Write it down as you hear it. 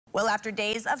Well, after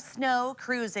days of snow,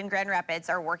 crews in Grand Rapids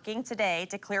are working today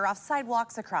to clear off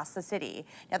sidewalks across the city.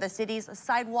 Now, the city's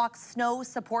Sidewalk Snow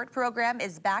Support Program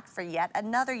is back for yet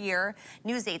another year.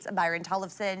 News 8's Byron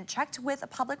Tollefson checked with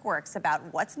Public Works about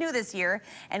what's new this year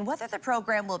and whether the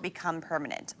program will become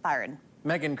permanent. Byron.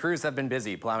 Megan, crews have been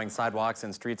busy plowing sidewalks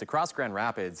and streets across Grand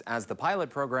Rapids as the pilot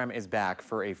program is back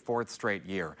for a fourth straight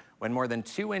year. When more than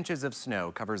 2 inches of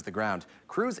snow covers the ground,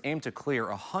 crews aim to clear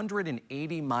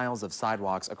 180 miles of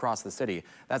sidewalks across the city.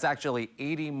 That's actually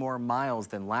 80 more miles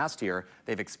than last year.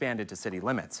 They've expanded to city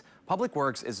limits. Public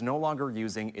Works is no longer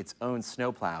using its own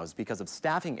snowplows because of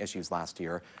staffing issues last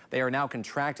year. They are now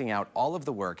contracting out all of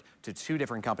the work to 2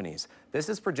 different companies. This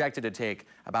is projected to take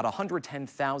about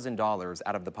 $110,000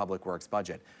 out of the Public Works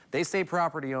budget. They say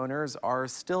property owners are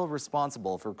still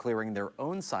responsible for clearing their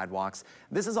own sidewalks.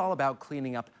 This is all about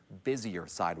cleaning up busier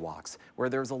sidewalks where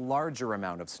there's a larger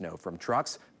amount of snow from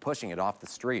trucks pushing it off the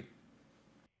street.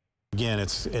 Again,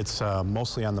 it's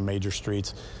mostly on the major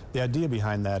streets. The idea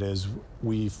behind that is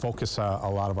we focus a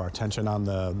lot of our attention on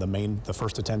the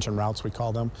first attention routes, we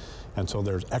call them, and so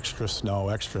there's extra snow,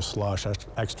 extra slush,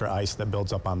 extra ice that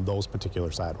builds up on those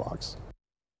particular sidewalks.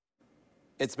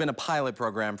 It's been a pilot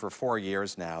program for 4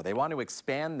 years now. They want to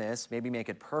expand this, maybe make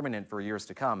it permanent for years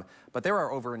to come, but there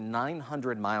are over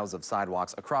 900 miles of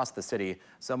sidewalks across the city,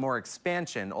 so more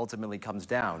expansion ultimately comes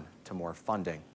down to more funding.